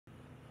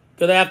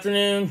Good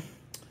afternoon,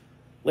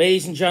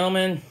 ladies and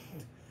gentlemen,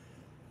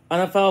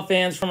 NFL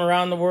fans from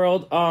around the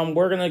world.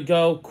 We're going to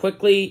go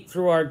quickly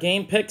through our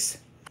game picks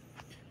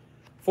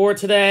for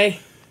today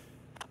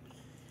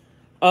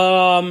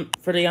for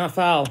the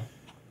NFL.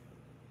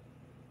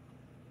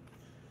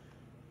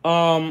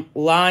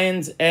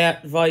 Lions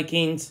at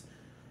Vikings.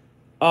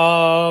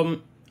 I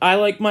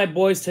like my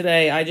boys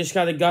today. I just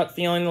got a gut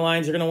feeling the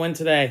Lions are going to win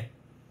today.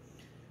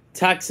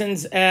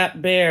 Texans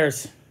at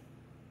Bears.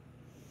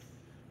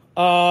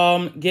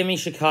 Give me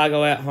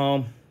Chicago at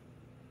home.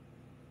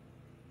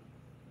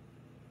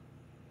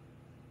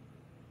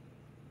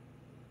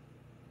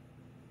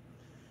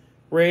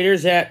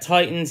 Raiders at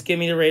Titans. Give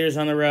me the Raiders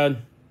on the road.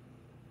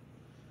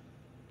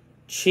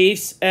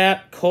 Chiefs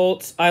at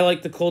Colts. I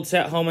like the Colts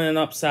at home in an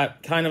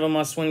upset. Kind of a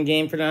must-win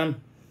game for them.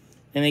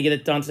 And they get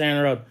it done today on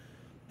the road.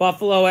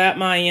 Buffalo at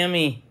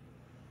Miami.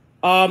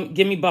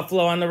 Give me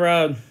Buffalo on the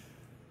road.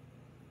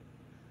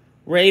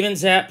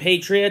 Ravens at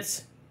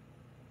Patriots.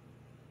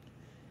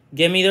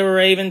 Give me the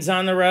Ravens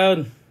on the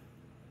road.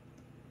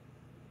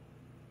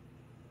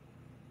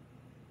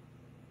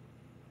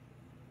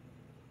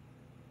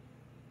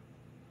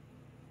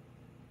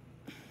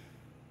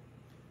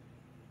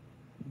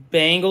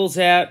 Bengals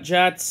at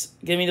Jets.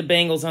 Give me the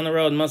Bengals on the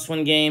road.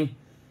 Must-win game.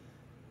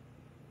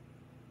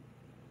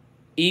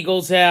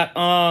 Eagles at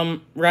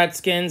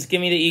Redskins.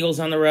 Give me the Eagles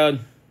on the road.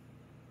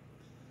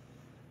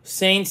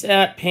 Saints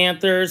at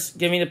Panthers.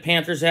 Give me the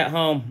Panthers at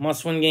home.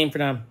 Must-win game for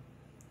them.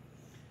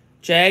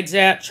 Jags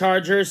at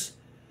Chargers.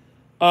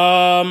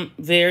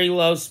 Very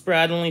low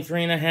spread, only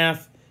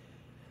 3.5.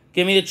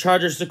 Give me the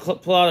Chargers to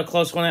pull out a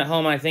close one at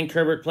home. I think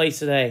Herbert plays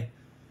today.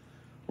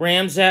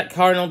 Rams at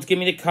Cardinals. Give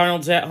me the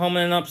Cardinals at home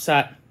in an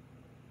upset.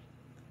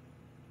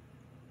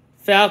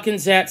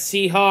 Falcons at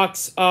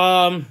Seahawks.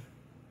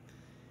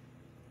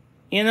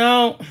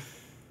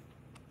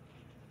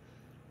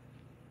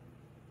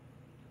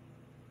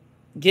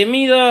 Give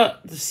me the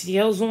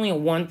Seattle's only a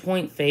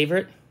 1-point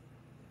favorite.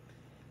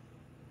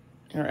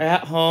 They're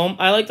at home.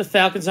 I like the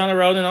Falcons on the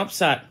road and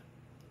upset.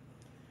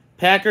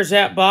 Packers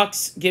at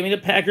Bucks. Give me the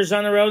Packers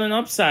on the road and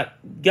upset.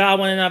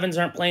 Godwin and Evans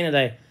aren't playing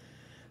today.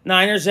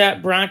 Niners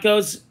at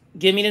Broncos.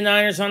 Give me the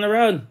Niners on the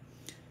road.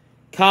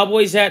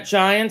 Cowboys at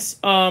Giants.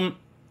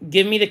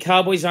 Give me the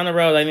Cowboys on the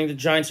road. I think the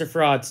Giants are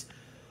frauds.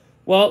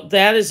 Well,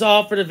 that is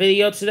all for the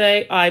video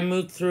today. I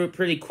moved through it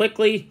pretty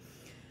quickly.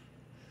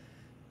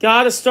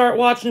 Gotta start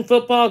watching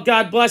football.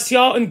 God bless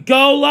y'all, and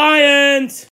go Lions!